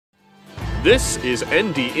This is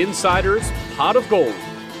ND Insider's Pot of Gold.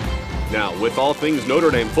 Now, with all things Notre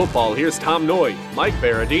Dame football, here's Tom Noy, Mike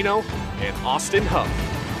Berardino, and Austin Huff.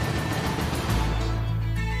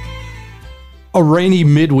 A rainy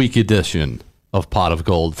midweek edition of Pot of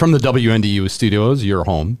Gold from the WNDU studios, your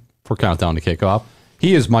home for Countdown to Kickoff.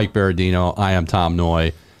 He is Mike Berardino. I am Tom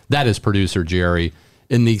Noy. That is producer Jerry.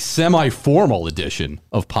 In the semi-formal edition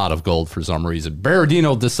of Pot of Gold, for some reason,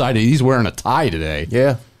 Berardino decided he's wearing a tie today.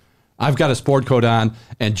 Yeah. I've got a sport coat on,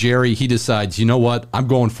 and Jerry, he decides, you know what? I'm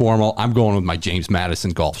going formal. I'm going with my James Madison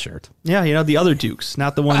golf shirt. Yeah, the other Dukes,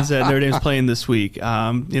 not the ones that Notre Dame's playing this week.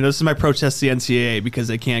 This is my protest to the NCAA because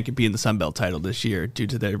they can't compete in the Sun Belt title this year due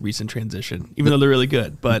to their recent transition, even though they're really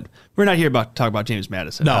good. But we're not here to talk about James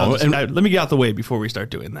Madison. No, let me get out the way before we start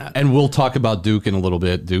doing that. And we'll talk about Duke in a little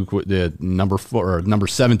bit. Duke, the number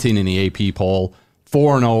 17 in the AP poll,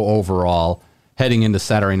 4-0 overall. Heading into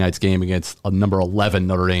Saturday night's game against a number 11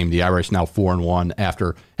 Notre Dame, the Irish now 4-1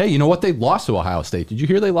 after, hey, you know what? They lost to Ohio State. Did you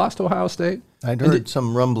hear they lost to Ohio State? I heard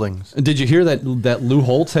some rumblings. Did you hear that Lou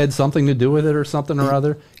Holtz had something to do with it or something or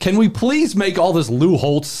other? Can we please make all this Lou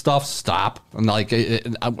Holtz stuff stop? I'm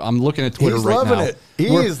looking at Twitter right now.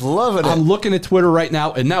 He's loving it. I'm looking at Twitter right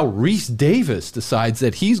now, and now Reese Davis decides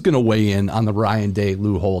that he's going to weigh in on the Ryan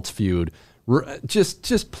Day-Lou Holtz feud.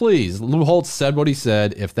 Just please, Lou Holtz said what he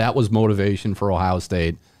said. If that was motivation for Ohio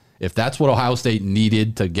State, if that's what Ohio State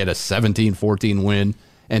needed to get a 17-14 win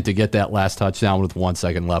and to get that last touchdown with 1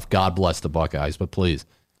 second left, God bless the Buckeyes. But please,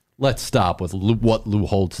 let's stop with what Lou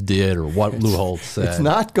Holtz did or what Lou Holtz said. It's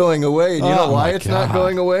not going away. And you know why it's not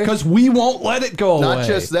going away? Because we won't let it go away. Not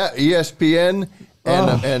just that. ESPN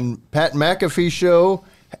and Pat McAfee show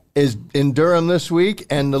is in Durham this week,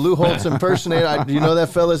 and the Lou Holtz impersonator. Do you know that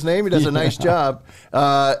fella's name? He does a nice job.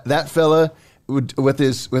 That fella with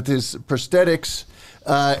his prosthetics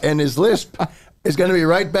and his lisp is going to be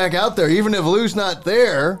right back out there. Even if Lou's not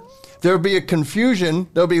there, there'll be a confusion.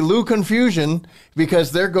 There'll be Lou confusion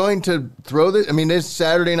because they're going to throw this. I mean, there's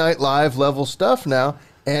Saturday Night Live level stuff now.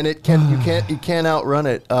 And you can't outrun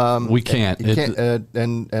it. We can't.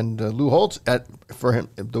 Lou Holtz, for him,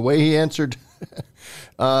 the way he answered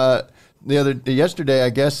yesterday, I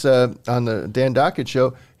guess on the Dan Dockett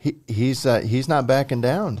show, he's not backing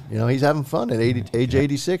down. He's having fun at age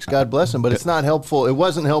 86. God bless him. But it's not helpful. It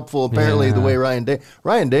wasn't helpful apparently the way Ryan Day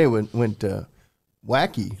went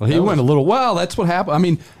wacky. Well, he went a little. Well, that's what happened. I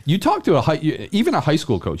mean, you talk to even a high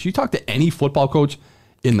school coach. You talk to any football coach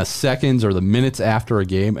in the seconds or the minutes after a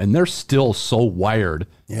game, and they're still so wired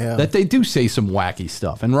that they do say some wacky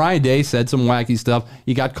stuff. And Ryan Day said some wacky stuff.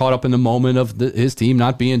 He got caught up in the moment of his team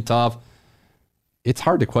not being tough. It's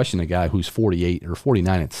hard to question a guy who's 48 or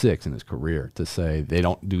 49-6 in his career to say they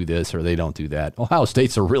don't do this or they don't do that. Ohio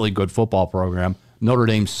State's a really good football program. Notre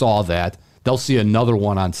Dame saw that. They'll see another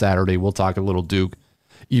one on Saturday. We'll talk a little Duke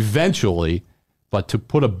eventually, but to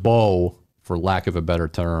put a bow, for lack of a better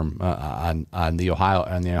term, on the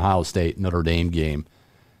Ohio State Notre Dame game.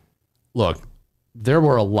 Look, there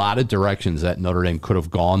were a lot of directions that Notre Dame could have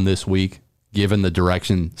gone this week, given the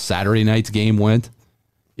direction Saturday night's game went,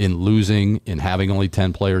 in losing, in having only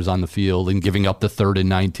 10 players on the field, in giving up the 3rd and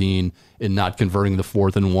 19, in not converting the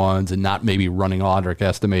 4th and 1s, and not maybe running Audric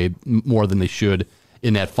Estime more than they should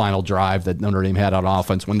in that final drive that Notre Dame had on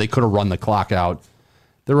offense when they could have run the clock out.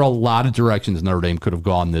 There are a lot of directions Notre Dame could have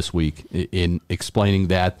gone this week in explaining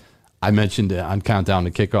that. I mentioned on Countdown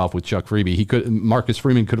to Kickoff with Chuck Freeby, Marcus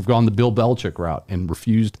Freeman could have gone the Bill Belichick route and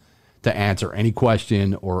refused to answer any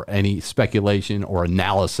question or any speculation or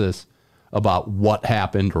analysis about what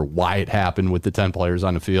happened or why it happened with the 10 players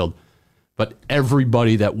on the field. But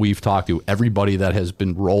everybody that we've talked to, everybody that has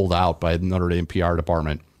been rolled out by the Notre Dame PR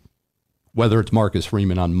department, whether it's Marcus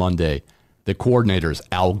Freeman on Monday, the coordinators,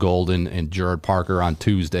 Al Golden and Jared Parker on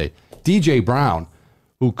Tuesday, DJ Brown,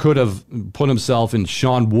 who could have put himself in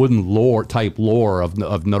Sean Wooden type lore of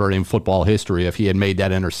Notre Dame football history if he had made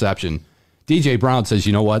that interception. DJ Brown says,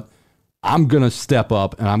 you know what? I'm going to step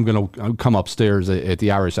up and I'm going to come upstairs at the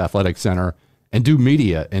Irish Athletic Center and do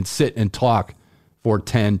media and sit and talk for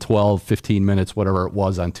 10, 12, 15 minutes, whatever it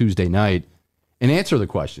was on Tuesday night, and answer the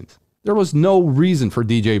questions. There was no reason for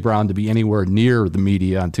DJ Brown to be anywhere near the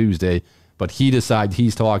media on Tuesday, but he decides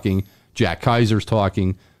he's talking, Jack Kaiser's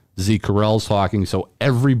talking, Zeke Carell's talking, so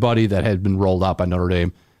everybody that had been rolled out by Notre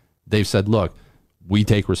Dame, they've said, look, we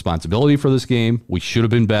take responsibility for this game. We should have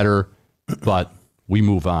been better, but we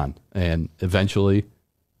move on. And eventually,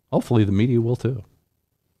 hopefully the media will too.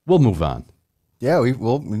 We'll move on. Yeah, we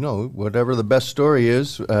will. Whatever the best story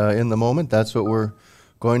is in the moment, that's what we're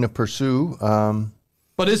going to pursue.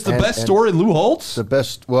 But is the best story Lou Holtz? The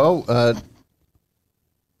best, well,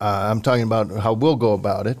 I'm talking about how we'll go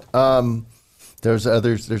about it. There's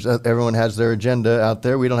others. Everyone has their agenda out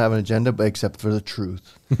there. We don't have an agenda, but except for the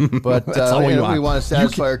truth. But we want to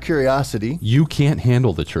satisfy our curiosity. You can't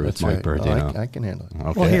handle the truth, That's Mike right. Berdino. I can handle it.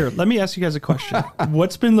 Okay. Well, here, let me ask you guys a question.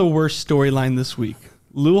 What's been the worst storyline this week?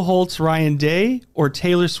 Lou Holtz, Ryan Day, or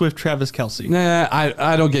Taylor Swift, Travis Kelce? Nah,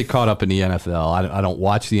 I don't get caught up in the NFL. I don't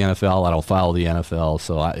watch the NFL. I don't follow the NFL.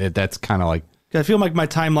 So that's kind of like. I feel like my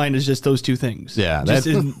timeline is just those two things. Yeah, just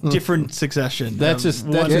in different succession. That's just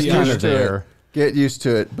Get used to it. Get used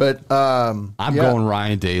to it. But I'm going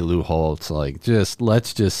Ryan Day, Lou Holtz. Like,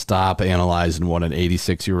 let's just stop analyzing what an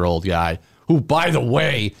 86-year-old guy who, by the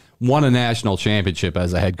way, won a national championship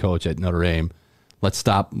as a head coach at Notre Dame. Let's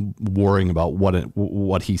stop worrying about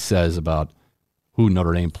what he says about who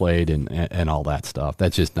Notre Dame played and all that stuff.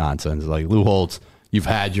 That's just nonsense. Like, Lou Holtz, you've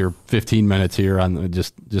had your 15 minutes here.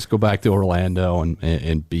 Just go back to Orlando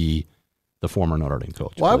and be the former Notre Dame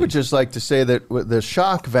coach. Well, please. I would just like to say that the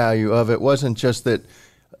shock value of it wasn't just that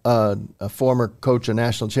a former coach, a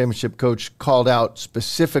national championship coach, called out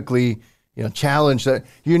specifically, challenged that.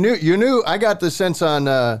 You knew. I got the sense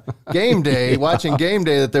on game day, watching game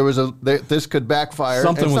day, that this could backfire.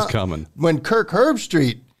 Something was coming. When Kirk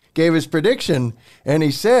Herbstreit gave his prediction, and he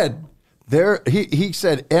said. He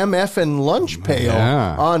said MF and lunch pail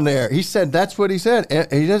on there. He said that's what he said.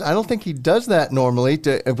 He does. I don't think he does that normally.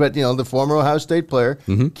 But the former Ohio State player,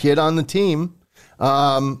 kid on the team,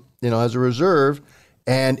 as a reserve,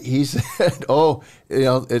 and he said,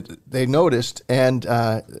 they noticed, and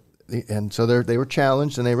so they were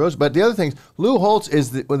challenged and they rose. But the other thing, Lou Holtz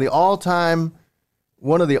is one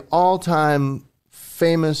of the all-time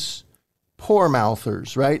famous poor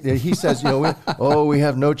mouthers, right? He says, we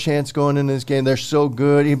have no chance going into this game. They're so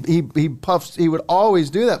good. He puffs. He would always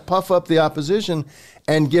do that, puff up the opposition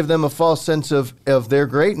and give them a false sense of their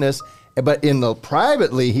greatness. But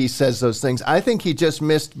privately, he says those things. I think he just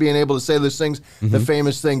missed being able to say those things. The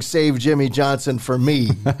famous thing, "Save Jimmy Johnson for me,"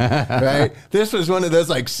 right? This was one of those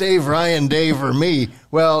like "Save Ryan Day for me."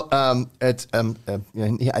 Well, I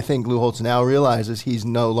think Lou Holtz now realizes he's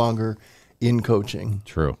no longer in coaching.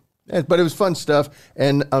 True. But it was fun stuff,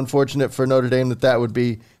 and unfortunate for Notre Dame that would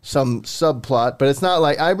be some subplot. But it's not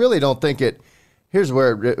like, I really don't think it. Here's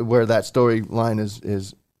where that storyline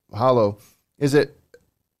is hollow. Is it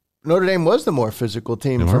Notre Dame was the more physical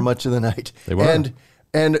team for much of the night. They were.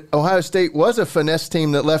 And Ohio State was a finesse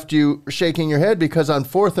team that left you shaking your head because on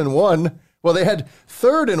 4th and 1, well, they had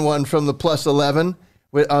 3rd and 1 from the plus 11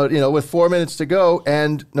 with 4 minutes to go,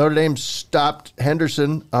 and Notre Dame stopped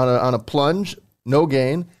Henderson on a plunge, no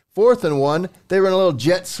gain. 4th and 1, they run a little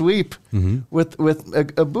jet sweep with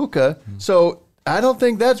Ibuka. So I don't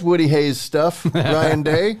think that's Woody Hayes stuff, Ryan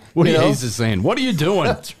Day. Woody Hayes is saying, "What are you doing?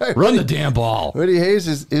 That's right. Run the damn ball." Woody Hayes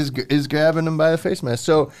is grabbing him by the face mask.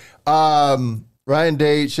 So Ryan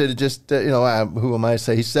Day should have just, who am I to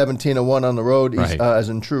say? He's 17-1 on the road. He's, as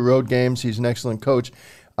in true road games, he's an excellent coach.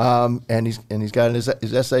 And he's got his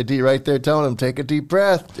SID right there telling him, take a deep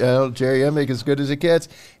breath. Jerry Emig as good as it gets,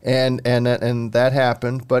 and that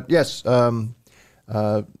happened. But yes, no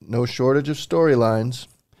shortage of storylines.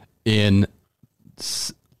 In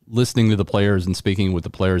listening to the players and speaking with the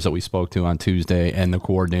players that we spoke to on Tuesday and the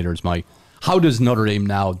coordinators, Mike, how does Notre Dame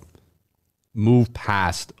now move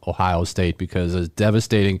past Ohio State? Because as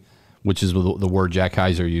devastating, which is the word Jack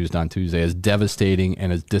Kaiser used on Tuesday, as devastating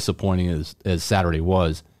and as disappointing as Saturday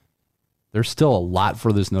was, there's still a lot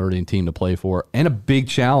for this Notre Dame team to play for, and a big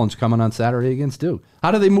challenge coming on Saturday against Duke.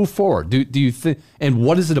 How do they move forward? Do you think? And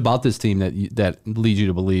what is it about this team that leads you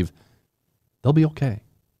to believe they'll be okay?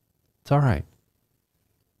 It's all right.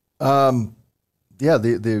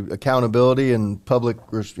 The accountability and public,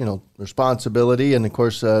 responsibility, and of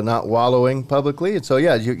course not wallowing publicly. And so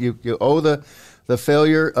you owe the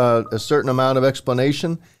failure a certain amount of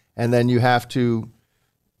explanation, and then you have to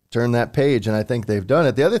turn that page, and I think they've done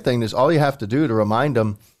it. The other thing is all you have to do to remind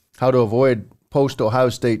them how to avoid post-Ohio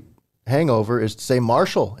State hangover is to say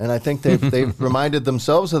Marshall, and I think they've reminded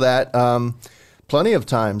themselves of that plenty of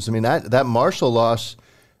times. I mean, that Marshall loss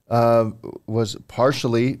was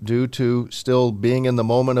partially due to still being in the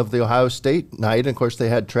moment of the Ohio State night. And of course, they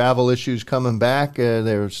had travel issues coming back.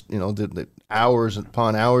 There was, the hours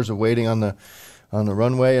upon hours of waiting on the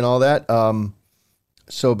runway and all that.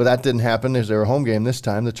 But that didn't happen as their home game this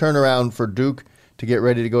time. The turnaround for Duke to get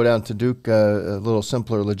ready to go down to Duke a little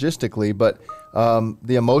simpler logistically, but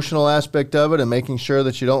the emotional aspect of it and making sure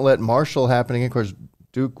that you don't let Marshall happening. Of course,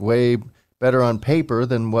 Duke way better on paper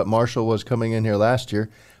than what Marshall was coming in here last year.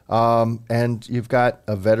 And you've got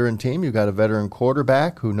a veteran team. You've got a veteran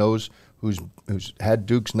quarterback who knows who's had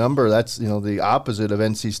Duke's number. That's the opposite of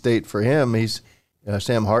NC State for him. He's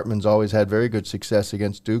Sam Hartman's always had very good success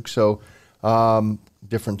against Duke. So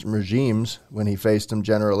different regimes when he faced them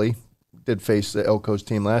generally. Did face the Elko's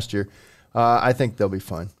team last year. I think they'll be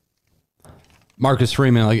fine. Marcus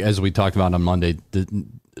Freeman, like as we talked about on Monday,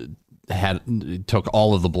 took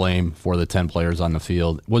all of the blame for the 10 players on the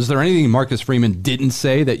field. Was there anything Marcus Freeman didn't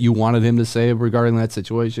say that you wanted him to say regarding that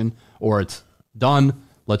situation? Or it's done,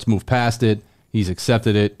 let's move past it, he's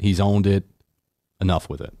accepted it, he's owned it, enough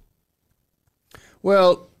with it?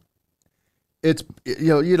 Well, it's,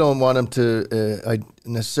 you don't want him to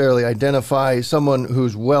necessarily identify someone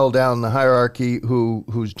who's well down the hierarchy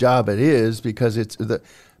whose job it is, because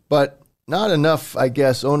but not enough, I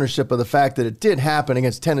guess, ownership of the fact that it did happen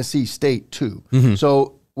against Tennessee State too. Mm-hmm.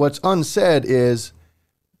 So what's unsaid is,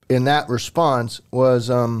 in that response was,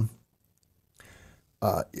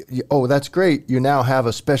 that's great. You now have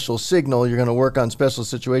a special signal. You're going to work on special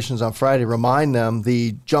situations on Friday. Remind them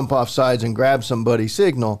the jump off sides and grab somebody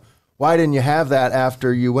signal. Why didn't you have that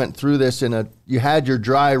after you went through this you had your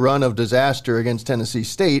dry run of disaster against Tennessee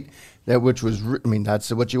State, which was,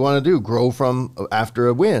 that's what you want to do, grow from after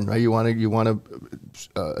a win, right? You want to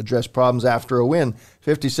address problems after a win,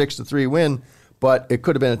 56-3 win, but it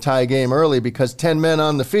could have been a tie game early because 10 men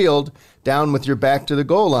on the field, down with your back to the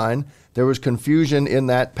goal line. There was confusion in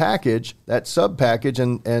that package, that sub package,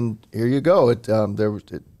 and here you go.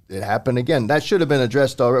 It happened again. That should have been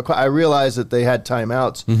addressed already. I realized that they had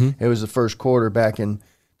timeouts. Mm-hmm. It was the first quarter back in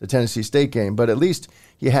the Tennessee State game, but at least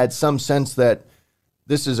you had some sense that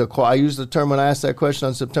this is I used the term when I asked that question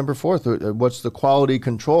on September 4th. What's the quality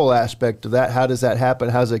control aspect of that? How does that happen?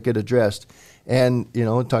 How does it get addressed? And,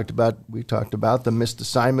 we talked about the missed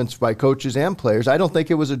assignments by coaches and players. I don't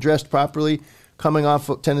think it was addressed properly coming off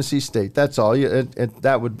of Tennessee State. That's all.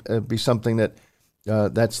 That would be something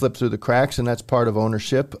that slipped through the cracks, and that's part of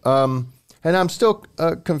ownership. And I'm still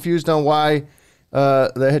confused on why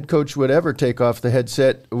the head coach would ever take off the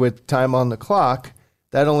headset with time on the clock.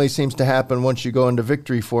 That only seems to happen once you go into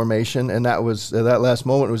victory formation, and that last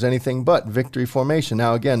moment was anything but victory formation.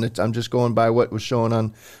 Now, again, I'm just going by what was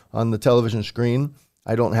shown on the television screen.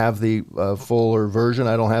 I don't have the fuller version.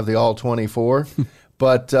 I don't have the all 24.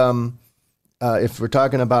 But if we're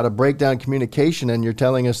talking about a breakdown communication and you're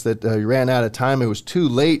telling us that you ran out of time, it was too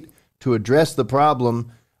late to address the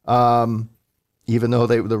problem, even though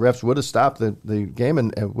the refs would have stopped the game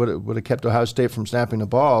and would have kept Ohio State from snapping the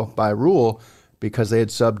ball by rule, because they had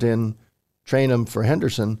subbed in Trainum for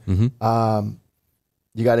Henderson. Mm-hmm.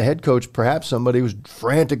 You got a head coach, perhaps somebody was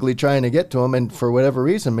frantically trying to get to him, and for whatever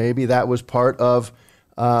reason, maybe that was part of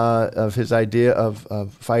his idea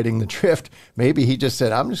of fighting the drift. Maybe he just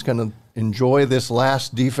said, I'm just going to enjoy this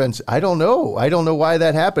last defense. I don't know why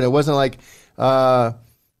that happened. It wasn't like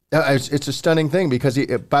it's a stunning thing, because he,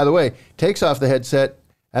 by the way, takes off the headset,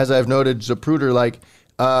 as I've noted Zapruder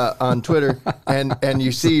on Twitter, and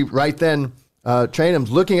you see right then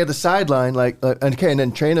Trainum's looking at the sideline okay, and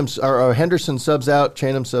then Henderson subs out,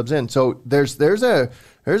 Trainum subs in. So there's a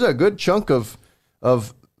good chunk of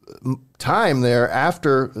time there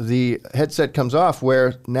after the headset comes off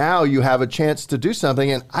where now you have a chance to do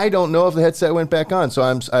something, and I don't know if the headset went back on. So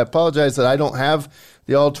I apologize that I don't have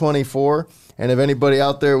the all 24, and if anybody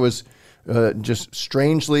out there was just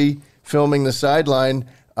strangely filming the sideline,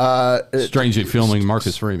 strangely filming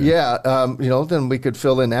Marcus Freeman. Yeah, then we could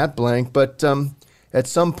fill in that blank. But at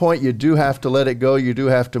some point, you do have to let it go. You do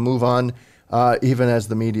have to move on, even as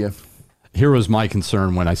the media. Here was my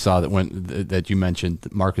concern when I saw that you mentioned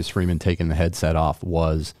Marcus Freeman taking the headset off.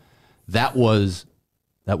 That was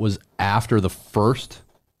after the first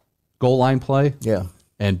goal line play, yeah,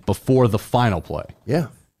 and before the final play, yeah.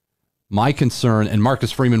 My concern, and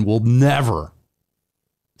Marcus Freeman will never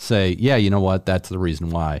say, yeah, you know what, that's the reason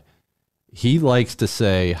why. He likes to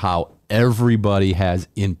say how everybody has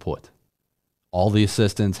input. All the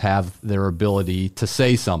assistants have their ability to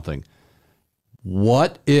say something.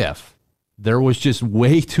 What if there was just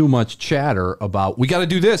way too much chatter about, we got to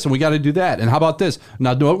do this and we got to do that, and how about this?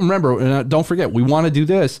 Now, don't forget, we want to do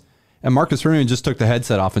this. And Marcus Freeman just took the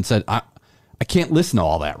headset off and said, I can't listen to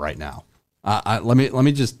all that right now.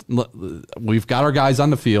 We've got our guys on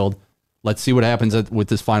the field. Let's see what happens with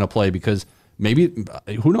this final play, because maybe,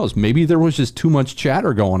 who knows, maybe there was just too much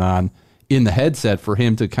chatter going on in the headset for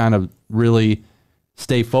him to kind of really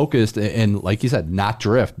stay focused and, like you said, not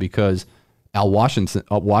drift, because Al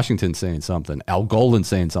Washington saying something, Al Golden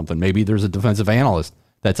saying something. Maybe there's a defensive analyst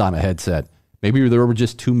that's on a headset. Maybe there were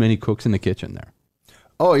just too many cooks in the kitchen there.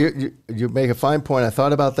 Oh, you make a fine point. I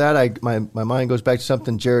thought about that. My mind goes back to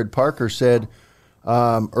something Jared Parker said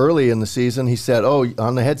early in the season. He said,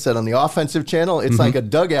 on the headset on the offensive channel, it's like a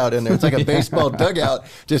dugout in there. It's like a baseball dugout.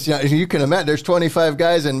 Just, you can imagine there's 25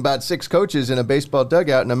 guys and about 6 coaches in a baseball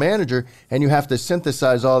dugout and a manager, and you have to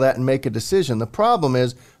synthesize all that and make a decision. The problem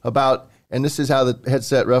is and this is how the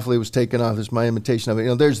headset roughly was taken off, is my imitation of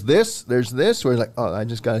it. There's this, where it's like, I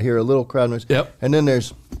just got to hear a little crowd noise. Yep. And then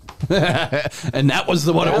there's... and that was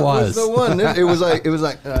what it was. That was the one. It was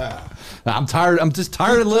like... I'm tired. I'm just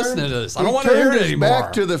tired of listening to this. I don't want to hear it anymore.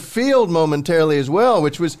 Back to the field momentarily as well,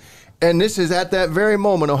 which was... And this is at that very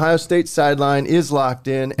moment, Ohio State's sideline is locked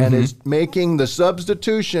in and is making the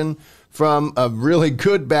substitution from a really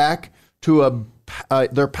good back to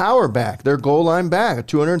their power back, their goal line back, a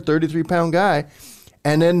 233-pound guy.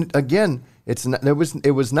 And then, again,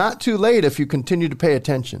 it was not too late if you continue to pay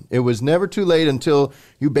attention. It was never too late until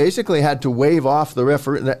you basically had to wave off the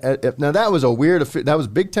referee. Now, that was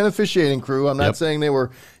Big Ten officiating crew. I'm not saying they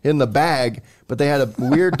were in the bag, but they had a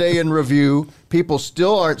weird day in review. People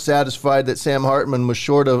still aren't satisfied that Sam Hartman was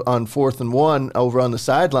short on 4th and 1 over on the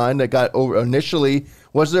sideline. That got over initially.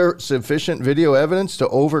 Was there sufficient video evidence to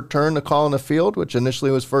overturn the call on the field, which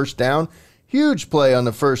initially was first down? Huge play on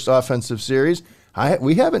the first offensive series.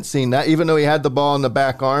 We haven't seen that, even though he had the ball in the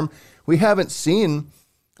back arm. We haven't seen,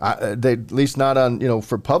 at least not on,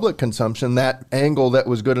 for public consumption, that angle that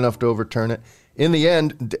was good enough to overturn it. In the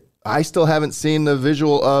end, I still haven't seen the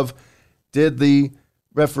visual of, did the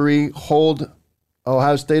referee hold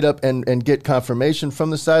Ohio State up and get confirmation from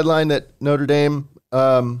the sideline that Notre Dame,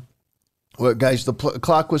 the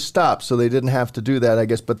clock was stopped, so they didn't have to do that, I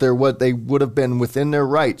guess. But they would have been within their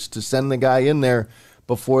rights to send the guy in there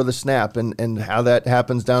before the snap, and how that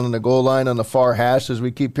happens down in the goal line on the far hash, as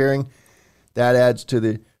we keep hearing, that adds to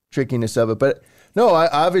the trickiness of it. But no,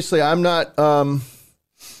 I'm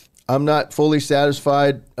not fully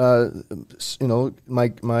satisfied. My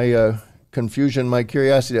confusion, my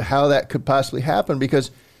curiosity of how that could possibly happen,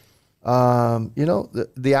 because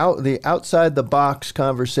the outside the box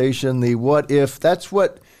conversation, the what if, that's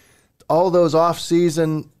what all those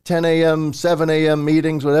off-season 10 a.m., 7 a.m.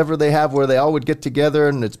 meetings, whatever they have, where they all would get together,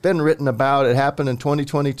 and it's been written about. It happened in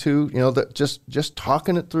 2022, just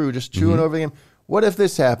talking it through, just chewing over the game. What if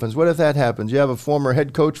this happens? What if that happens? You have a former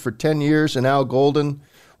head coach for 10 years, and Al Golden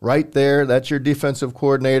right there. That's your defensive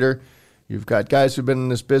coordinator. You've got guys who've been in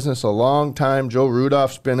this business a long time. Joe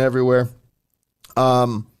Rudolph's been everywhere.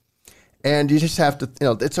 And you just have to,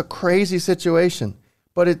 it's a crazy situation.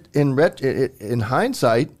 But in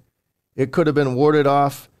hindsight, it could have been warded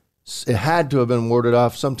off. It had to have been warded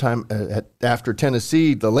off sometime after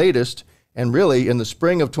Tennessee, the latest, and really in the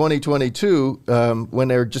spring of 2022, when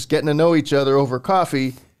they were just getting to know each other over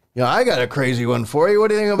coffee. I got a crazy one for you. What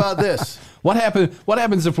do you think about this? What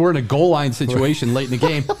happens if we're in a goal line situation late in the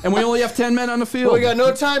game and we only have 10 men on the field? Well, we got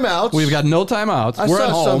no timeouts. We've got no timeouts. We're at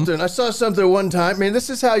home. I saw something one time. I mean, this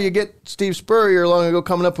is how you get Steve Spurrier long ago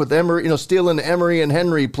coming up with Emery, stealing the Emery and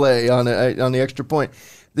Henry play on the extra point.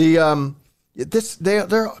 They're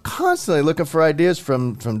constantly looking for ideas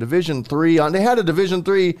from Division III on. They had a Division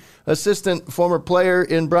III assistant former player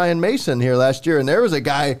in Brian Mason here last year, and there was a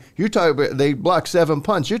guy you talk about. They blocked 7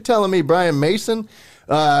 punts. You're telling me Brian Mason,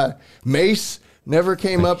 Mace, never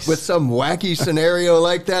came up with some wacky scenario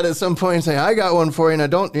like that at some point and say, "I got one for you." Now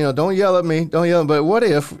don't yell at me, don't yell. But what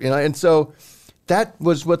if And so that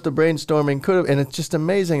was what the brainstorming could have. And it's just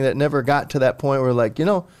amazing that it never got to that point where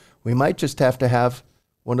we might just have to have.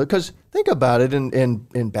 Because think about it,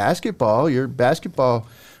 in basketball, your basketball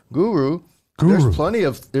guru. There's plenty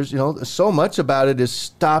of so much about it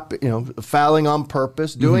is fouling on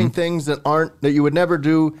purpose, doing things that you would never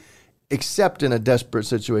do, except in a desperate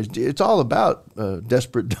situation. It's all about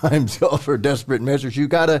desperate times for desperate measures. You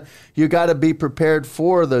gotta be prepared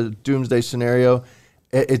for the doomsday scenario.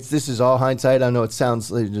 This is all hindsight. I know it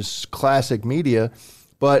sounds like just classic media.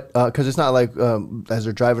 But because it's not like as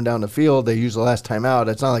they're driving down the field, they use the last time out.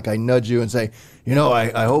 It's not like I nudge you and say,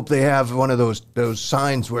 I hope they have one of those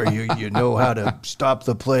signs where you know how to stop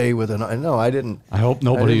the play with an. No, I didn't. I hope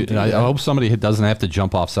nobody. I hope somebody doesn't have to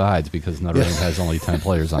jump off sides because Notre Dame has only 10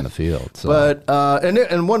 players on the field. So. But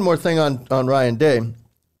and one more thing on Ryan Day,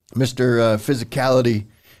 Mr. Physicality,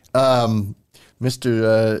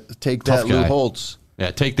 Mr. Take That Lou Holtz. Yeah,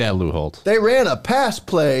 take that, Lou Holt. They ran a pass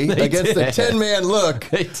play against the 10-man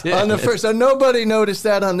look on the first. So nobody noticed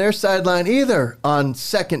that on their sideline either on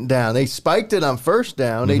second down. They spiked it on first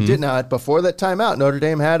down. They did not. Before that timeout, Notre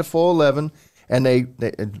Dame had a full 11, and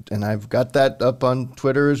and I've got that up on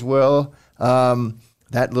Twitter as well.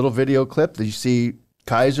 That little video clip that you see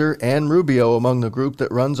Kaiser and Rubio among the group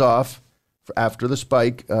that runs off after the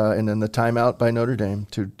spike and then the timeout by Notre Dame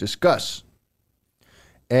to discuss.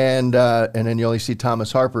 And then you only see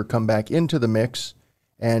Thomas Harper come back into the mix.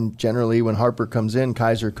 And generally when Harper comes in,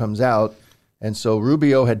 Kaiser comes out. And so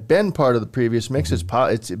Rubio had been part of the previous mix.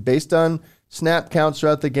 It's based on snap counts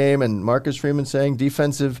throughout the game, and Marcus Freeman saying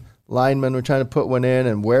defensive linemen were trying to put one in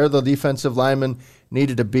and where the defensive linemen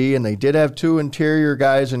needed to be. And they did have 2 interior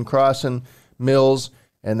guys in Cross and Mills,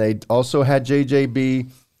 and they also had JJB.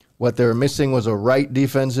 What they were missing was a right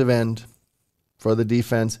defensive end for the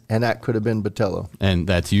defense, and that could have been Botello. And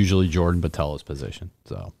that's usually Jordan Botello's position.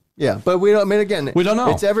 So yeah, but we don't. I mean, again, we don't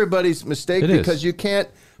know. It's everybody's mistake because you can't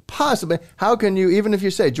possibly. How can you? Even if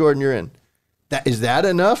you say Jordan, you're in. Is that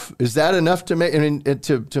enough? Is that enough to make? I mean,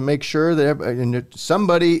 to make sure that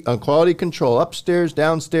somebody on quality control upstairs,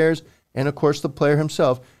 downstairs, and of course the player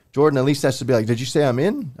himself, Jordan, at least has to be like, did you say I'm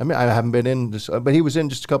in? I mean, I haven't been in, but he was in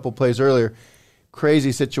just a couple plays earlier.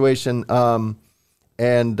 Crazy situation,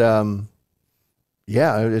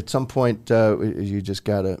 yeah, at some point you just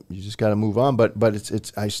gotta move on. But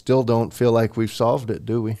it's I still don't feel like we've solved it,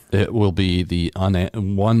 do we? It will be the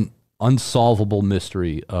one unsolvable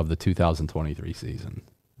mystery of the 2023 season.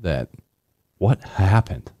 That what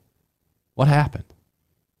happened? What happened?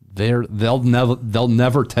 They'll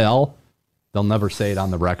never tell. They'll never say it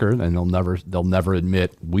on the record, and they'll never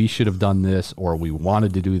admit we should have done this, or we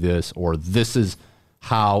wanted to do this, or this is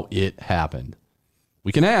how it happened.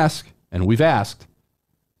 We can ask, and we've asked,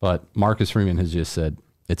 but Marcus Freeman has just said,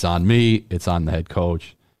 it's on me, it's on the head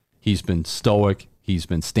coach. He's been stoic. He's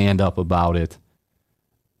been stand-up about it.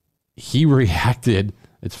 He reacted,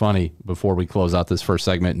 it's funny, before we close out this first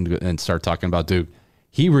segment and start talking about Duke,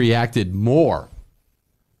 he reacted more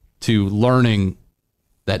to learning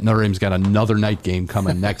that Notre Dame's got another night game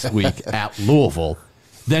coming next week at Louisville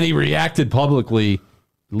than he reacted publicly,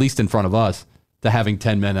 at least in front of us, to having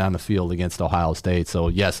 10 men on the field against Ohio State. So,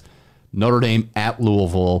 yes, Notre Dame at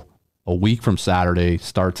Louisville a week from Saturday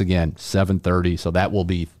starts again, 7:30. So that will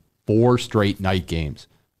be 4 straight night games.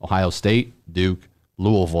 Ohio State, Duke,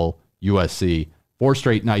 Louisville, USC. 4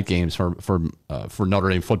 straight night games for Notre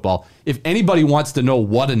Dame football. If anybody wants to know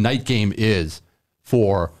what a night game is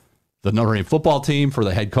for the Notre Dame football team, for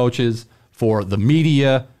the head coaches, for the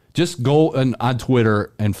media, just go on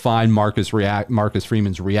Twitter and find Marcus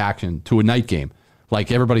Freeman's reaction to a night game.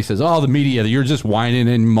 Like everybody says, oh, the media, you're just whining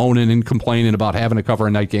and moaning and complaining about having to cover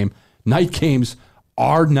a night game. Night games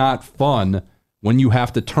are not fun when you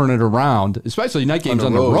have to turn it around, especially night games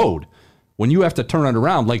on the road. When you have to turn it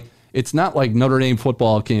around, like it's not like Notre Dame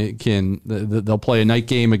football they'll play a night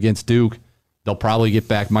game against Duke. They'll probably get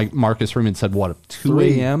back. Marcus Freeman said, what, 2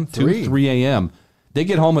 a.m.? 3 a.m. They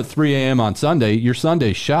get home at 3 a.m. on Sunday. Your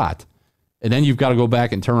Sunday's shot. And then you've got to go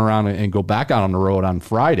back and turn around and go back out on the road on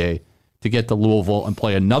Friday to get to Louisville and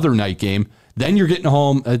play another night game. Then you're getting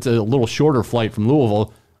home. It's a little shorter flight from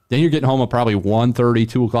Louisville. Then you're getting home at probably 1:30,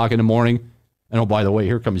 2 o'clock in the morning. And, oh, by the way,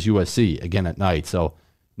 here comes USC again at night. So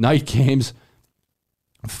night games,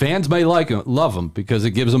 fans may love them because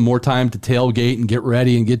it gives them more time to tailgate and get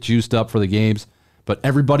ready and get juiced up for the games. But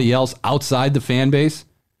everybody else outside the fan base,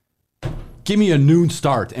 give me a noon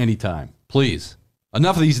start anytime, please.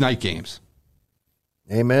 Enough of these night games.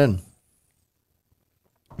 Amen.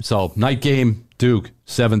 So night game, Duke,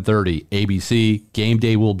 7:30, ABC. Game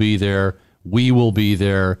day will be there. We will be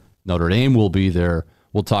there. Notre Dame will be there.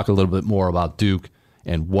 We'll talk a little bit more about Duke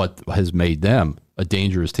and what has made them a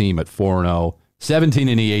dangerous team at 4-0. 17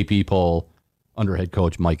 in the AP poll under head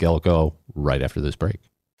coach Mike Elko right after this break.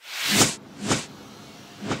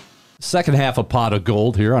 Second half of Pot of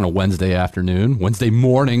Gold here on a Wednesday afternoon, Wednesday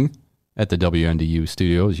morning at the WNDU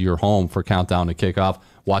studios. You're home for Countdown to Kickoff.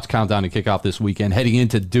 Watch Countdown to Kickoff this weekend, heading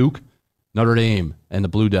into Duke, Notre Dame, and the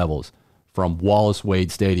Blue Devils from Wallace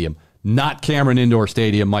Wade Stadium. Not Cameron Indoor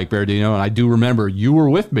Stadium, Mike Berardino, and I do remember you were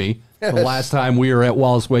with me the last time we were at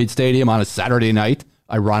Wallace Wade Stadium on a Saturday night,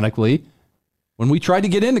 ironically, when we tried to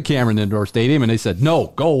get into Cameron Indoor Stadium, and they said, no,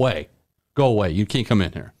 go away. Go away. You can't come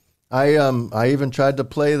in here. I even tried to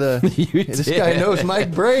play this guy knows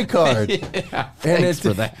Mike Bray card. Yeah, thanks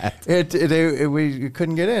for that. We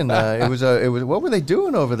couldn't get in. It was what were they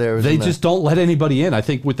doing over there? They just don't let anybody in. I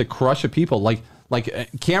think with the crush of people, like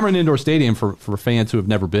Cameron Indoor Stadium for fans who have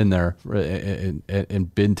never been there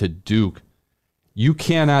and been to Duke, you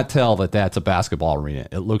cannot tell that that's a basketball arena.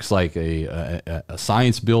 It looks like a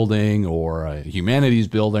science building or a humanities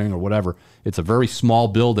building or whatever. It's a very small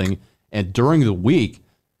building, and during the week,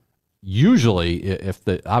 usually, if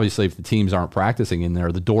the teams aren't practicing in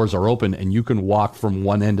there, the doors are open and you can walk from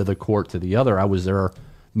one end of the court to the other. I was there,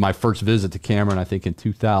 my first visit to Cameron, I think in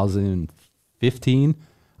 2015.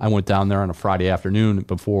 I went down there on a Friday afternoon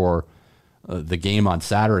before the game on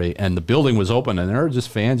Saturday, and the building was open, and there were just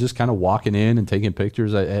fans just kind of walking in and taking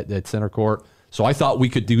pictures at center court. So I thought we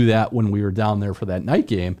could do that when we were down there for that night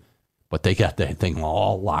game, but they got that thing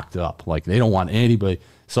all locked up. Like, they don't want anybody.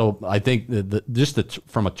 So I think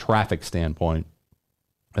from a traffic standpoint,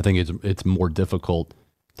 I think it's more difficult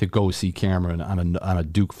to go see Cameron on a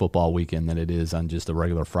Duke football weekend than it is on just a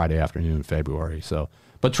regular Friday afternoon in February. So,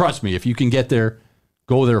 but trust me, if you can get there,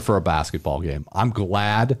 go there for a basketball game. I'm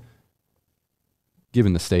glad,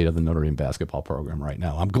 given the state of the Notre Dame basketball program right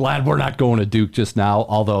now, I'm glad we're not going to Duke just now,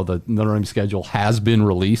 although the Notre Dame schedule has been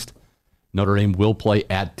released. Notre Dame will play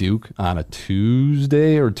at Duke on a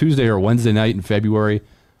Tuesday or Wednesday night in February.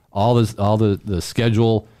 All the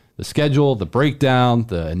schedule, the breakdown,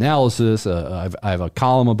 the analysis. I have a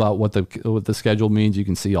column about what the schedule means. You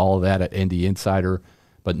can see all of that at ND Insider.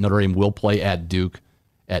 But Notre Dame will play at Duke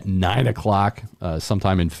at 9 o'clock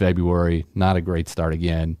sometime in February. Not a great start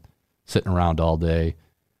again, sitting around all day.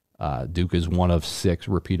 Duke is one of 6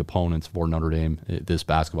 repeat opponents for Notre Dame this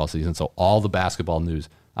basketball season. So all the basketball news.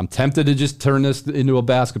 I'm tempted to just turn this into a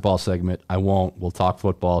basketball segment. I won't. We'll talk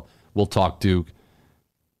football. We'll talk Duke.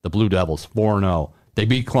 The Blue Devils, 4-0. They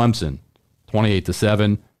beat Clemson,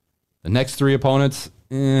 28-7. The next 3 opponents,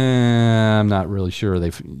 I'm not really sure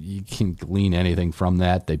you can glean anything from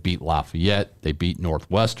that. They beat Lafayette. They beat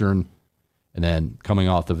Northwestern. And then coming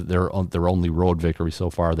off of their only road victory so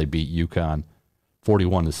far, they beat UConn,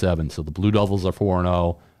 41-7. So the Blue Devils are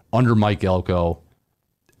 4-0 under Mike Elko.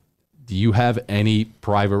 Do you have any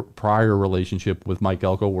prior relationship with Mike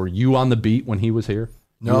Elko? Were you on the beat when he was here?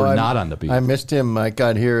 No, you were not on the beat. I missed him. I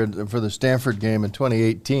got here for the Stanford game in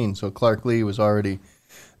 2018, so Clark Lee was already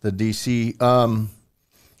the DC.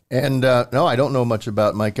 No, I don't know much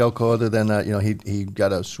about Mike Elko other than he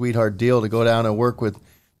got a sweetheart deal to go down and work with.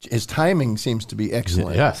 His timing seems to be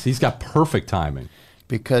excellent. Yes, he's got perfect timing.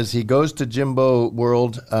 Because he goes to Jimbo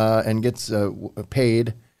World and gets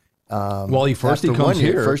paid. Well, he comes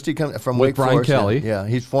here. First he comes from with Wake Brian Forest. Kelly. Yeah,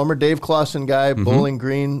 he's former Dave Clawson guy, Bowling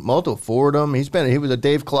Green, multiple Fordham. He was a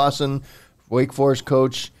Dave Clawson Wake Forest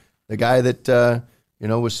coach, the guy that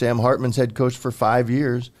was Sam Hartman's head coach for 5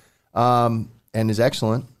 years, and is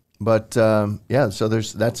excellent. But so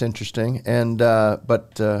that's interesting. And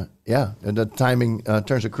the timing in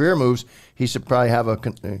terms of career moves, he should probably have a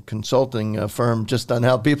consulting firm just on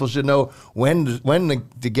how people should know when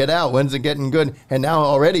to get out, when's it getting good. And now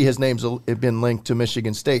already his name's been linked to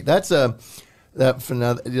Michigan State. That's go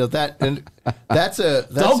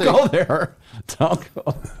there. Don't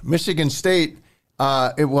go. Michigan State.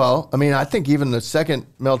 I think even the second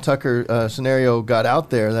Mel Tucker scenario got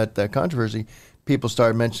out there, that controversy, people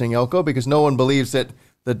started mentioning Elko because no one believes that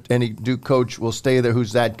any Duke coach will stay there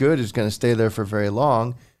who's that good is going to stay there for very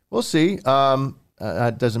long. We'll see.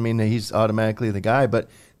 That doesn't mean that he's automatically the guy, but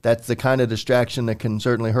that's the kind of distraction that can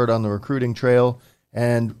certainly hurt on the recruiting trail,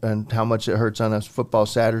 and how much it hurts on a football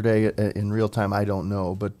Saturday in real time, I don't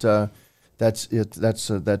know. But that's it. That's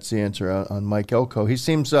the answer on Mike Elko. He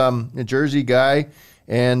seems a Jersey guy,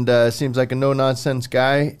 and seems like a no-nonsense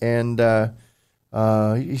guy, and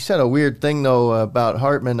he said a weird thing, though, about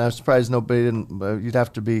Hartman. I'm surprised nobody didn't. You'd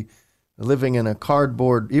have to be living in a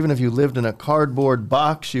cardboard. Even if you lived in a cardboard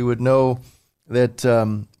box, you would know that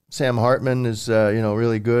Sam Hartman is,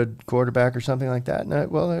 really good quarterback or something like that. And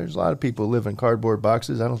there's a lot of people who live in cardboard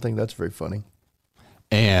boxes. I don't think that's very funny.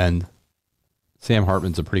 And Sam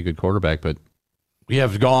Hartman's a pretty good quarterback, but we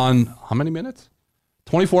have gone how many minutes?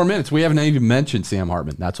 24 minutes. We haven't even mentioned Sam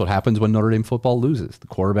Hartman. That's what happens when Notre Dame football loses. The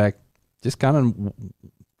quarterback just kind of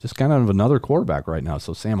another quarterback right now.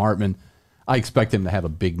 So Sam Hartman, I expect him to have a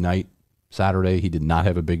big night Saturday. He did not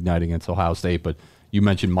have a big night against Ohio State, but you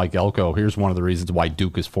mentioned Mike Elko. Here's one of the reasons why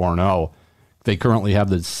Duke is 4-0. They currently have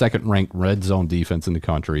the second-ranked red zone defense in the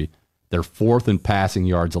country. They're 4th in passing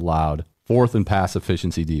yards allowed, 4th in pass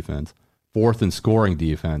efficiency defense, 4th in scoring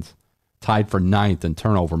defense, tied for 9th in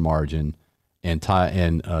turnover margin, and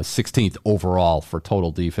 16th overall for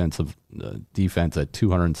total defense at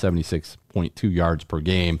 276.2 yards per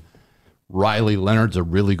game. Riley Leonard's a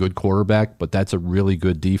really good quarterback, but that's a really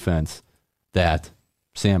good defense that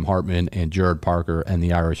Sam Hartman and Jared Parker and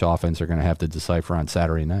the Irish offense are going to have to decipher on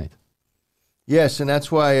Saturday night. Yes, and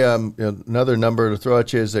that's why another number to throw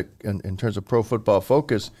at you is that in terms of Pro Football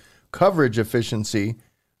Focus, coverage efficiency,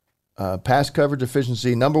 pass coverage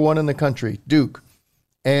efficiency, number 1 in the country, Duke.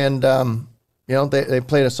 And, they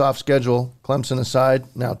played a soft schedule, Clemson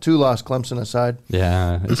aside. Now 2 lost, Clemson aside.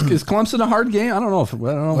 Yeah. Is Clemson a hard game? I don't know.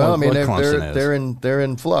 They're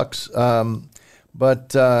in flux.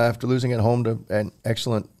 But after losing at home to an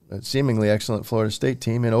seemingly excellent Florida State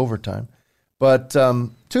team in overtime. But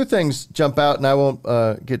two things jump out, and I won't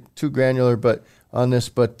get too granular, but on this.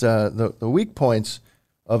 But the weak points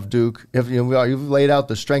of Duke, you've laid out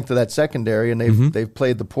the strength of that secondary, and they've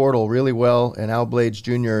played the portal really well. And Al Blades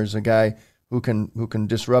Jr. is a guy who can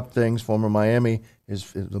disrupt things. Former Miami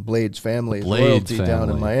is the Blades family, royalty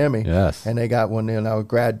down in Miami. Yes, and they got one now. A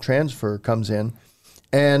grad transfer comes in,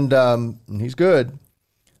 and he's good.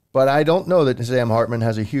 But I don't know that Sam Hartman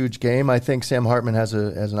has a huge game. I think Sam Hartman has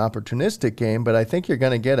an opportunistic game, but I think you're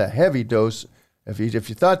going to get a heavy dose. If you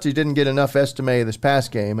thought you didn't get enough Estime this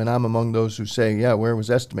past game, and I'm among those who say, yeah, where was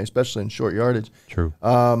Estime, especially in short yardage? True.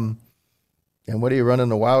 And what are you running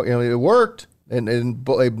the wild? It worked, and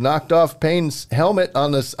they knocked off Payne's helmet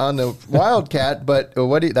on the Wildcat. But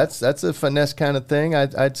that's a finesse kind of thing.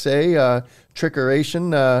 I'd say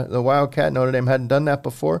trickeration. The Wildcat, Notre Dame hadn't done that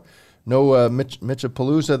before. No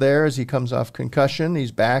Mitchapalooza there as he comes off concussion.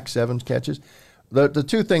 He's back, 7 catches. The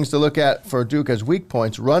two things to look at for Duke as weak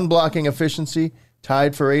points: run blocking efficiency,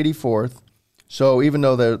 tied for 84th. So even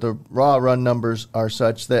though the raw run numbers are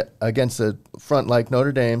such that against a front like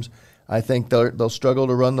Notre Dame's, I think they'll struggle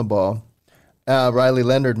to run the ball. Riley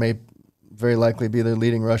Leonard may very likely be their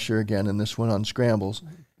leading rusher again in this one on scrambles,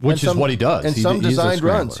 which is what he does. And some designed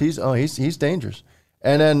runs. He's dangerous.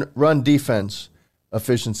 And then run defense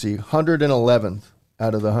efficiency, 111th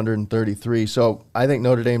out of the 133. So I think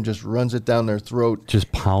Notre Dame just runs it down their throat. Just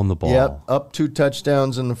pound the ball. Yep, up 2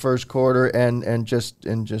 touchdowns in the first quarter, and just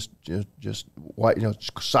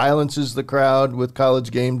silences the crowd with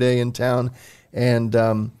College game day in town, and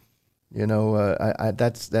that's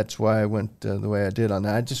why I went the way I did on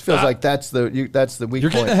that. It just feels like that's the weak point. You're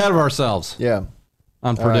getting ahead of ourselves. Yeah.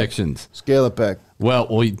 On predictions. Right. Scale it back. Well,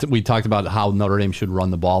 we talked about how Notre Dame should run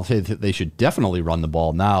the ball. They should definitely run the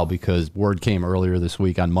ball now because word came earlier this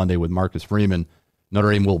week on Monday with Marcus Freeman.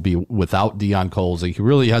 Notre Dame will be without Deion Coles. He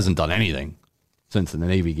really hasn't done anything since the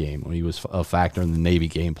Navy game. When he was a factor in the Navy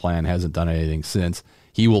game plan, hasn't done anything since.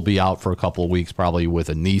 He will be out for a couple of weeks probably with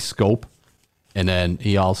a knee scope. And then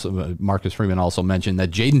Marcus Freeman also mentioned that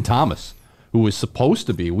Jaden Thomas, who was supposed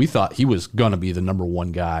to be, we thought he was going to be the number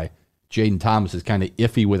one guy. Jaden Thomas is kind of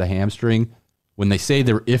iffy with a hamstring. When they say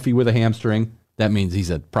they're iffy with a hamstring, that means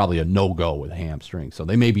he's probably a no-go with a hamstring. So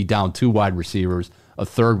they may be down 2 wide receivers, a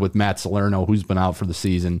third with Matt Salerno, who's been out for the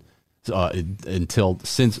season up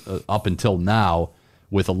until now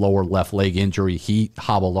with a lower left leg injury. He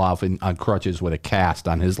hobbled off on crutches with a cast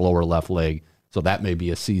on his lower left leg. So that may be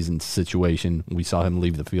a season situation. We saw him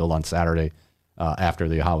leave the field on Saturday after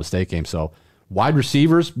the Ohio State game. So wide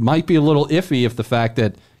receivers might be a little iffy if the fact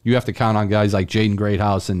that you have to count on guys like Jaden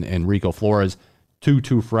Greathouse and Rico Flores,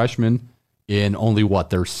 two freshmen in only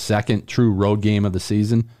their second true road game of the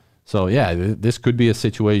season. So yeah, this could be a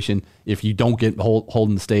situation if you don't get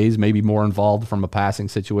Holden Stays maybe more involved from a passing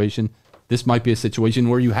situation. This might be a situation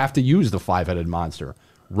where you have to use the 5-headed monster.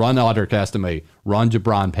 Run Audric Estime, run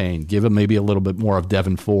Jabron Payne, give him maybe a little bit more of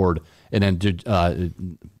Devin Ford, and then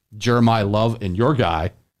Jeremiah Love and your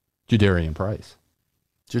guy, Jadarian Price.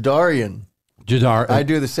 I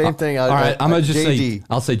do the same thing. All right, I'm gonna just say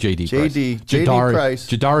I'll say JD Price.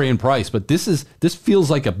 Jadarian Price. But this feels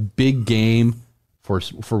like a big game for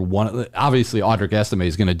one. Obviously, Audric Estime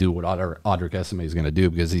is going to do what Audric Estime is going to do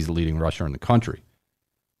because he's the leading rusher in the country.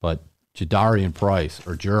 But Jadarian Price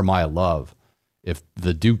or Jeremiah Love, if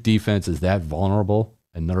the Duke defense is that vulnerable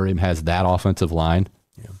and Notre Dame has that offensive line,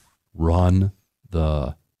 run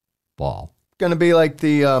the ball. Going to be like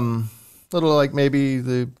the little like maybe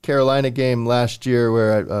the Carolina game last year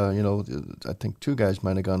where, I think 2 guys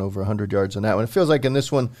might have gone over 100 yards on that one. It feels like in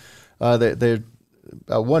this one, they're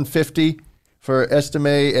 150 for Estime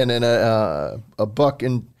and then a buck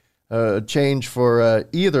and change for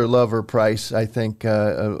either Love or Price. I think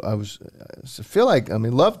I feel like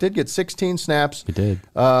Love did get 16 snaps. He did.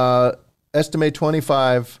 Estime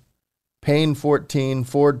 25. Payne 14,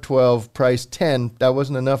 Ford 12, Price 10. That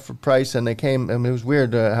wasn't enough for Price, and they came. It was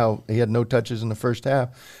weird how he had no touches in the first half,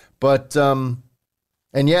 but and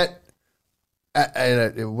yet,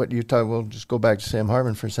 what you talk. We'll just go back to Sam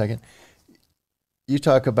Hartman for a second. You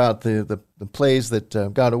talk about the plays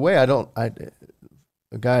that got away. A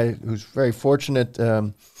guy who's very fortunate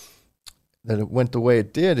that it went the way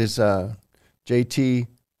it did is JT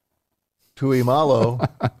Tuimalo.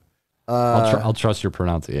 I'll trust your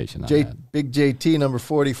pronunciation on that. Big JT, number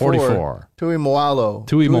 44. Tui Moalo.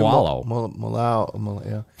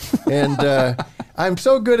 Yeah. And I'm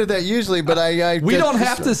so good at that usually, but we don't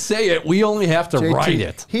have to say it. We only have to JT, write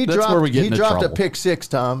it. He dropped a pick 6,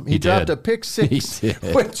 Tom. He dropped a pick 6 with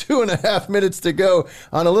 2.5 minutes to go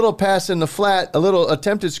on a little pass in the flat, a little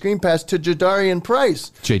attempted screen pass to Jadarian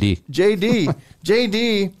Price. JD.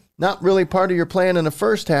 JD not really part of your plan in the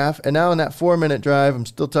first half. And now in that 4-minute drive, I'm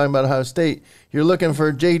still talking about Ohio State, you're looking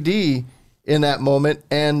for JD in that moment.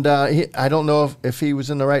 And I don't know if he was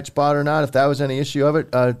in the right spot or not, if that was any issue of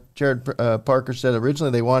it. Jared Parker said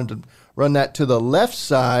originally they wanted to run that to the left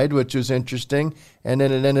side, which was interesting. And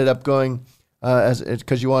then it ended up going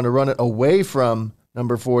because you wanted to run it away from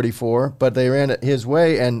number 44, but they ran it his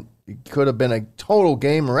way, and it could have been a total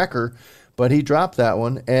game wrecker, but he dropped that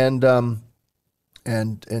one, and so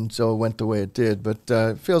it went the way it did. But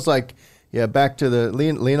it feels like, back to the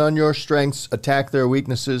lean on your strengths, attack their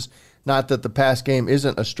weaknesses. Not that the pass game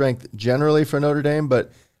isn't a strength generally for Notre Dame,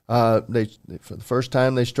 but they for the first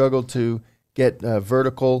time they struggled to get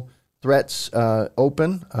vertical threats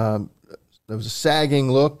open. There was a sagging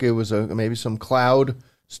look. It was maybe some cloud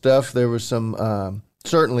stuff. There was some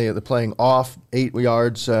certainly the playing off 8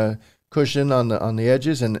 yards cushion on the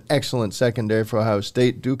edges, and excellent secondary for Ohio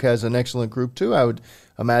State. Duke has an excellent group too. I would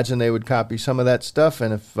imagine they would copy some of that stuff.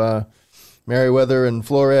 And if Merriweather and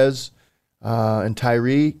Flores and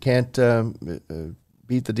Tyree can't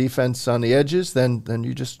beat the defense on the edges, then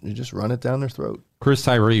you just run it down their throat. Chris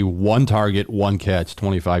Tyree, 1 target, 1 catch,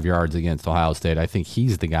 25 yards against Ohio State. I think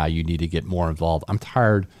he's the guy you need to get more involved. I'm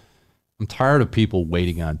tired of people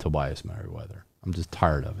waiting on Tobias Merriweather. I'm just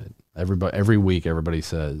tired of it. Every week, everybody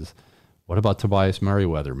says, "What about Tobias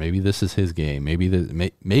Merriweather? Maybe this is his game.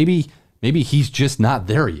 Maybe he's just not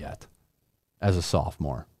there yet as a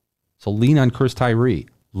sophomore." So lean on Chris Tyree,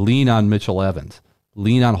 lean on Mitchell Evans,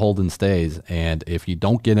 lean on Holden Stays, and if you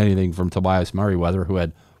don't get anything from Tobias Merriweather, who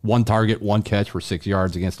had 1 target, 1 catch for 6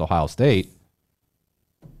 yards against Ohio State,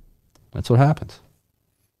 that's what happens.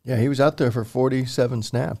 Yeah, he was out there for 47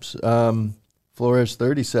 snaps. Flores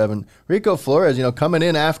 37. Rico Flores, coming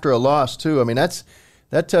in after a loss too. I mean, that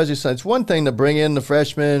tells you something. It's one thing to bring in the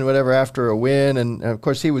freshman, whatever, after a win, and of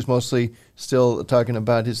course he was mostly still talking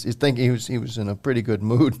about his thinking. He was in a pretty good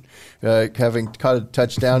mood, having caught a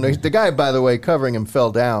touchdown. The guy, by the way, covering him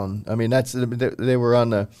fell down. I mean, they were on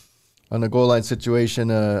the goal line situation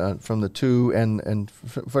from the 2, and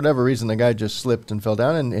for whatever reason, the guy just slipped and fell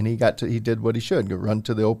down, and he did what he should, run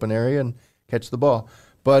to the open area and catch the ball.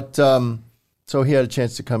 But so he had a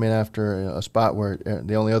chance to come in after a spot where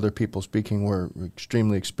the only other people speaking were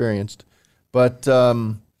extremely experienced. But I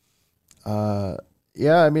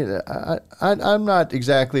mean, I'm not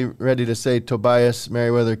exactly ready to say Tobias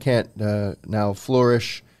Merriweather can't now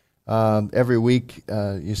flourish. Every week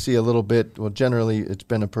you see a little bit. Well, generally it's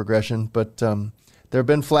been a progression, but there have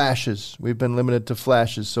been flashes. We've been limited to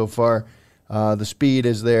flashes so far. The speed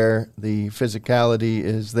is there. The physicality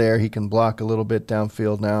is there. He can block a little bit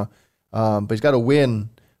downfield now. But he's got to win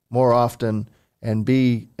more often and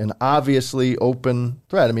be an obviously open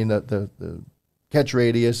threat. I mean, the catch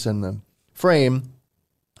radius and the frame,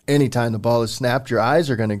 anytime the ball is snapped, your eyes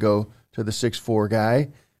are going to go to the 6'4" guy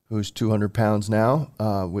who's 200 pounds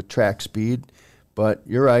now with track speed. But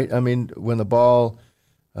you're right. I mean, when the ball,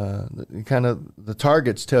 the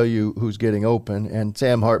targets tell you who's getting open, and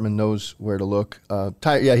Sam Hartman knows where to look.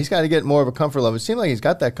 He's got to get more of a comfort level. It seems like he's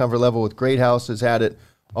got that comfort level with Greathouse, has had it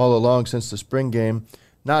all along since the spring game.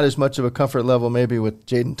 Not as much of a comfort level maybe with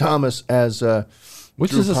Jaden Thomas as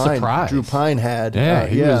which is a surprise. Drew Pine had.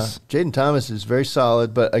 Jaden Thomas is very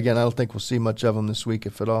solid, but again, I don't think we'll see much of him this week,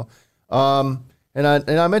 if at all. And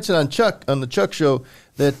I mentioned on the Chuck show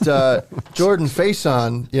that Jordan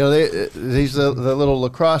Faison, he's the little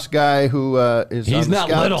lacrosse guy who is he's on the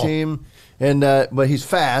scout team, and but he's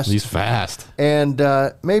fast. He's fast, and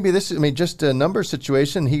maybe this is just a number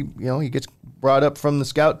situation. He gets brought up from the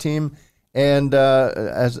scout team and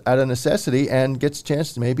as out of necessity, and gets a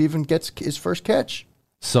chance to maybe even gets his first catch.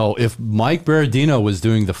 So if Mike Berardino was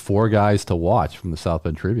doing the 4 guys to watch from the South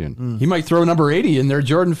Bend Tribune, he might throw number 80 in there,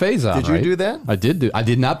 Jordan Faison. Did you do that? I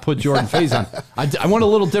did not put Jordan Faison. I went a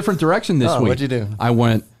little different direction this week. What'd you do? I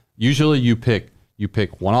went, usually you pick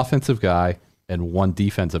 1 offensive guy and 1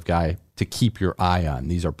 defensive guy to keep your eye on.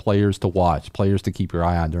 These are players to watch, players to keep your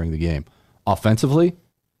eye on during the game. Offensively,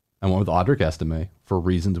 I went with Audric Estime for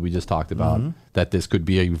reasons we just talked about, that this could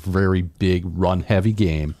be a very big run-heavy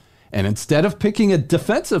game. And instead of picking a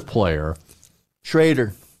defensive player,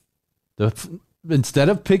 Schrader. Instead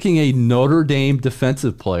of picking a Notre Dame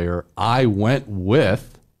defensive player, I went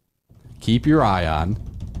with, keep your eye on,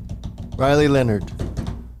 Riley Leonard.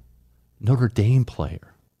 Notre Dame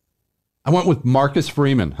player. I went with Marcus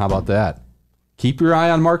Freeman. How about that? Keep your eye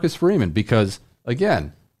on Marcus Freeman because,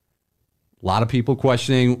 again, a lot of people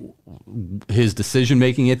questioning his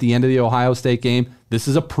decision-making at the end of the Ohio State game. This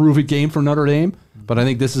is a prove-it game for Notre Dame, but I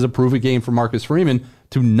think this is a prove-it game for Marcus Freeman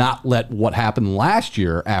to not let what happened last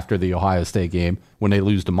year after the Ohio State game when they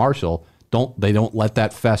lose to Marshall they don't let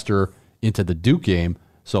that fester into the Duke game.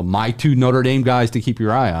 So my 2 Notre Dame guys to keep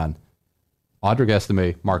your eye on, Audric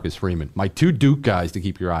Estime, Marcus Freeman. My 2 Duke guys to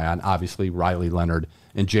keep your eye on, obviously Riley Leonard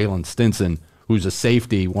and Jalen Stinson, who's a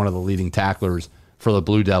safety, one of the leading tacklers for the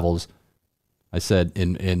Blue Devils. I said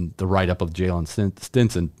in the write-up of Jalen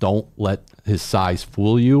Stinson, don't let his size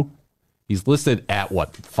fool you. He's listed at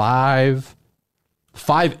what, 5'8",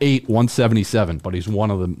 177, but he's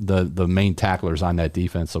one of the main tacklers on that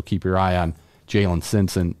defense. So keep your eye on Jalen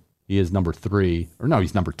Stinson. He is number 3, or no,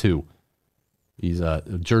 he's number 2. He's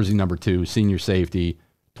jersey number 2, senior safety,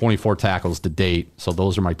 24 tackles to date. So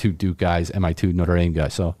those are my 2 Duke guys and my 2 Notre Dame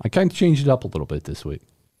guys. So I kind of changed it up a little bit this week.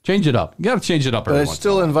 Change it up. You got to change it up every once in a while. But I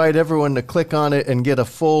still invite everyone to click on it and get a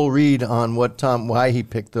full read on why he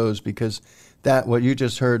picked those, because what you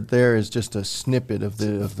just heard there is just a snippet of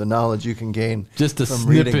the knowledge you can gain. Just a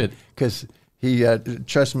snippet. Because he,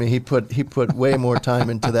 trust me, he put way more time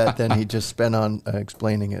into that than he just spent on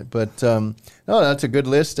explaining it. But no, that's a good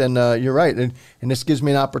list, and you're right. And this gives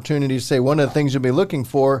me an opportunity to say one of the things you'll be looking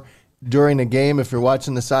for during a game, if you're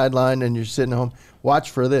watching the sideline and you're sitting at home, watch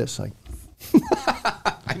for this. Like,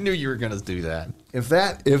 I knew you were going to do that. If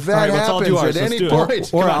that happens at any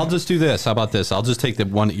point, or I'll just do this. How about this? I'll just take the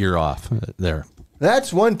one ear off there.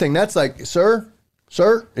 That's one thing. That's like, sir.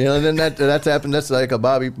 Then that's happened. That's like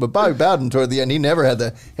Bobby Bowden toward the end. He never had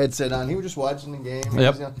the headset on. He was just watching the game.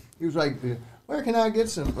 Yep. He was like, where can I get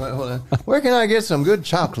some? Hold on. Where can I get some good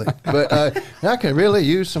chocolate? But I can really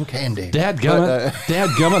use some candy.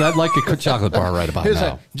 Dadgummit, I'd like a chocolate bar right about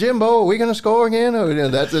now. Like, Jimbo, are we going to score again?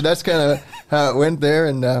 That's kind of how it went there.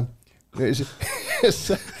 And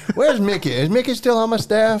where's Mickey? Is Mickey still on my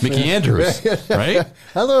staff? Mickey Andrews, right?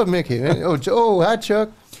 I love Mickey. Oh, hi,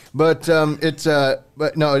 Chuck. But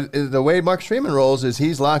but no, the way Marcus Freeman rolls is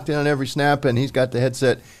he's locked in on every snap, and he's got the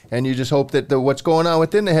headset, and you just hope that what's going on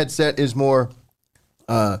within the headset is more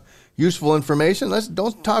useful information.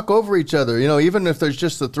 Don't talk over each other. Even if there's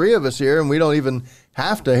just the 3 of us here, and we don't even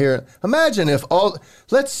have to hear it. Imagine if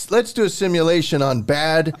let's do a simulation on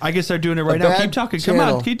bad. I guess they're doing it right now. Keep talking. Channel.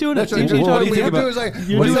 Come on, keep doing it. What do you think about?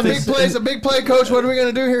 It's a big play, coach. What are we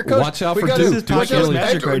going to do here, coach? Watch out for Duke. This is podcast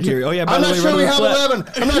magic right here. Oh yeah. I'm not sure we have 11.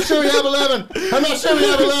 I'm not sure we have 11.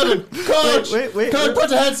 Coach, wait. Coach, put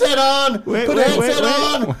the headset on. Put the headset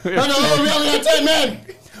on. Oh no, we only got 10 men.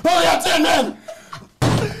 We only got 10 men.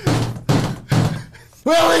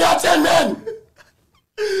 We only got 10 men.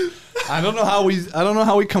 I don't know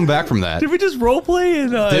how we come back from that. Did we just role play in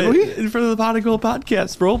front of the Pot of Gold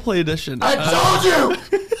podcast role play edition? I told you.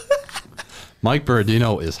 Mike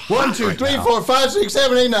Berardino is 1, 2, 3, 4, 5, 6,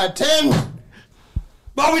 7, 8, 9, 10.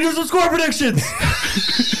 Bobby, do some score predictions.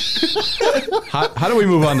 How do we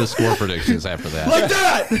move on to score predictions after that? Like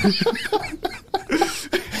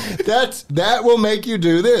that. That will make you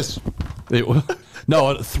do this. It will.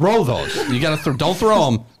 No, throw those. You got to don't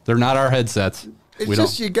throw them. They're not our headsets. It's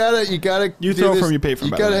just you gotta throw from you pay for.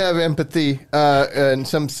 You gotta have empathy and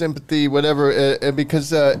some sympathy, whatever,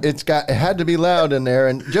 because it had to be loud in there,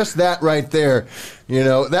 and just that right there,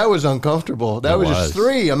 that was uncomfortable. That was just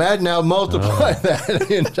 3. Imagine now multiply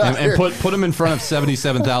that entire and put them in front of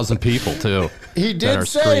 77,000 people too. He did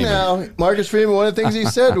say screaming. Now, Marcus Freeman. One of the things he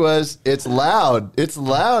said was, "It's loud. It's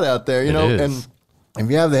loud out there." And if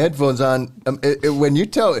you have the headphones on, when you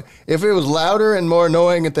if it was louder and more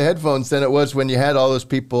annoying at the headphones than it was when you had all those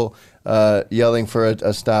people yelling for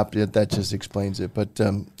a stop, that just explains it. But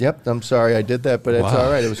yep, I'm sorry I did that, but it's all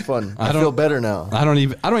right. It was fun. I feel better now. I don't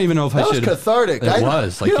even know if I should. That was cathartic. It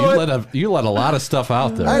was like you let a lot of stuff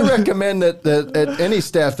out there. I recommend that any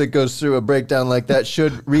staff that goes through a breakdown like that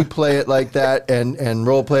should replay it like that and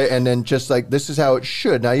role play, and then just like this is how it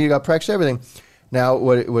should. Now you got to practice everything. Now,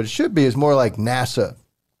 what it should be is more like NASA.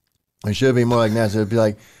 It should be more like NASA. It'd be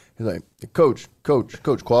like, coach,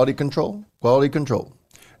 quality control.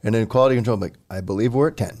 And then quality control, like, I believe we're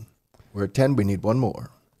at 10. We're at 10. We need one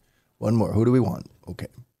more. Who do we want? Okay.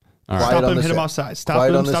 Stop him, hit him offsides.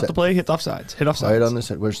 Stop the play, hit offsides. Quiet on the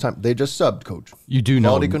set. Where's time? They just subbed, coach. You do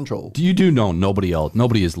know. Quality control. You do know nobody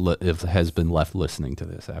has been left listening to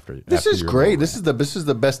this after. This is great. This is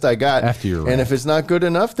the best I got. After your and if it's not good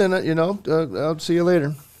enough, then I'll see you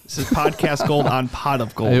later. This is podcast gold on Pot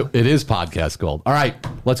of Gold. It is podcast gold. All right,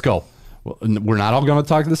 let's go. We're not all going to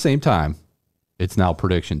talk at the same time. It's now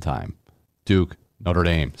prediction time. Duke, Notre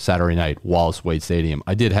Dame, Saturday night, Wallace Wade Stadium.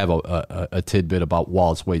 I did have a tidbit about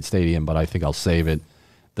Wallace Wade Stadium, but I think I'll save it.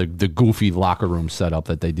 The goofy locker room setup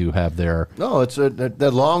that they do have there. No, it's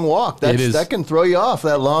that long walk. That can throw you off,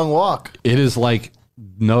 that long walk. It is like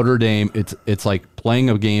Notre Dame. It's like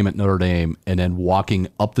playing a game at Notre Dame and then walking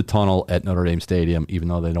up the tunnel at Notre Dame Stadium, even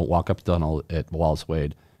though they don't walk up the tunnel at Wallace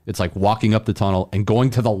Wade. It's like walking up the tunnel and going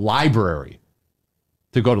to the library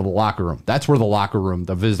to go to the locker room. That's where the locker room,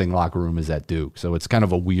 the visiting locker room, is at Duke. So it's kind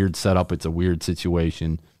of a weird setup. It's a weird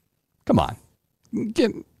situation. Come on,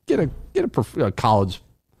 get a college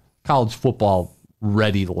football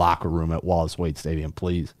ready locker room at Wallace Wade Stadium,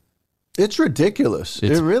 please. It's ridiculous.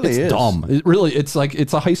 It really is dumb. It's like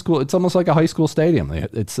it's a high school. It's almost like a high school stadium.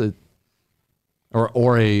 It's a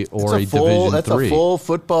Division That's III. a full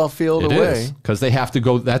football field away because they have to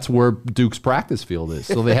go. That's where Duke's practice field is.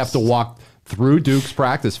 So they have to walk through Duke's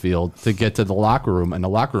practice field to get to the locker room, and the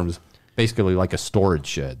locker room is basically like a storage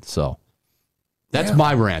shed. So that's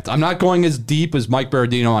my rant. I'm not going as deep as Mike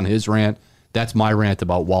Berardino on his rant. That's my rant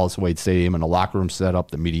about Wallace Wade Stadium and the locker room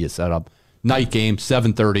setup, the media setup. Night game,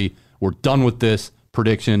 7:30. We're done with this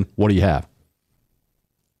prediction. What do you have?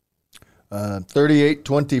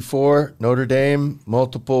 38-24, Notre Dame,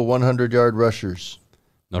 multiple 100-yard rushers.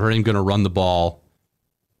 Notre Dame going to run the ball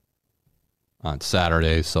on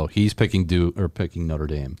Saturday, so he's picking Notre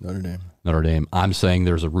Dame. Notre Dame. I'm saying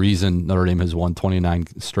there's a reason Notre Dame has won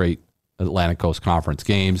 29 straight Atlantic Coast Conference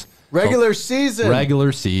games. Regular season. The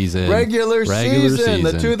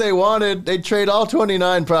two they wanted, they'd trade all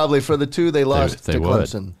 29 probably for the two they lost to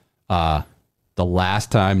Clemson. The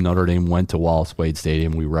last time Notre Dame went to Wallace Wade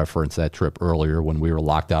Stadium, we referenced that trip earlier when we were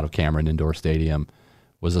locked out of Cameron Indoor Stadium,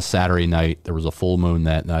 was a Saturday night. There was a full moon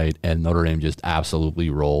that night, and Notre Dame just absolutely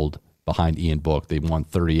rolled behind Ian Book. They won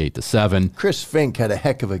 38-7. Chris Fink had a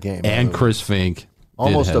heck of a game. And Chris Fink.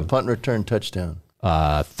 Almost a punt return touchdown.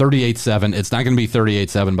 38-7. It's not going to be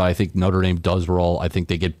 38-7, but I think Notre Dame does roll. I think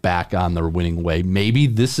they get back on their winning way. Maybe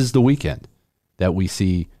this is the weekend that we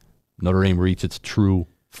see Notre Dame reach its true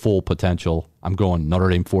full potential. I'm going Notre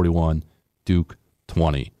Dame 41, Duke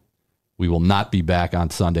 20. We will not be back on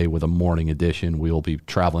Sunday with a morning edition. We will be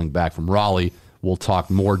traveling back from Raleigh. We'll talk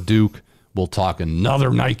more Duke. We'll talk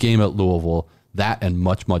another night game at Louisville. That and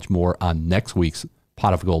much, much more on next week's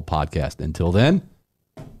Pot of Gold podcast. Until then,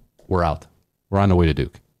 we're out. We're on the way to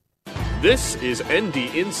Duke. This is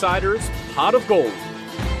ND Insider's Pot of Gold.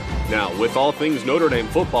 Now, with all things Notre Dame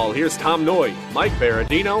football, here's Tom Noy, Mike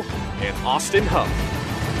Berardino, and Austin Huff.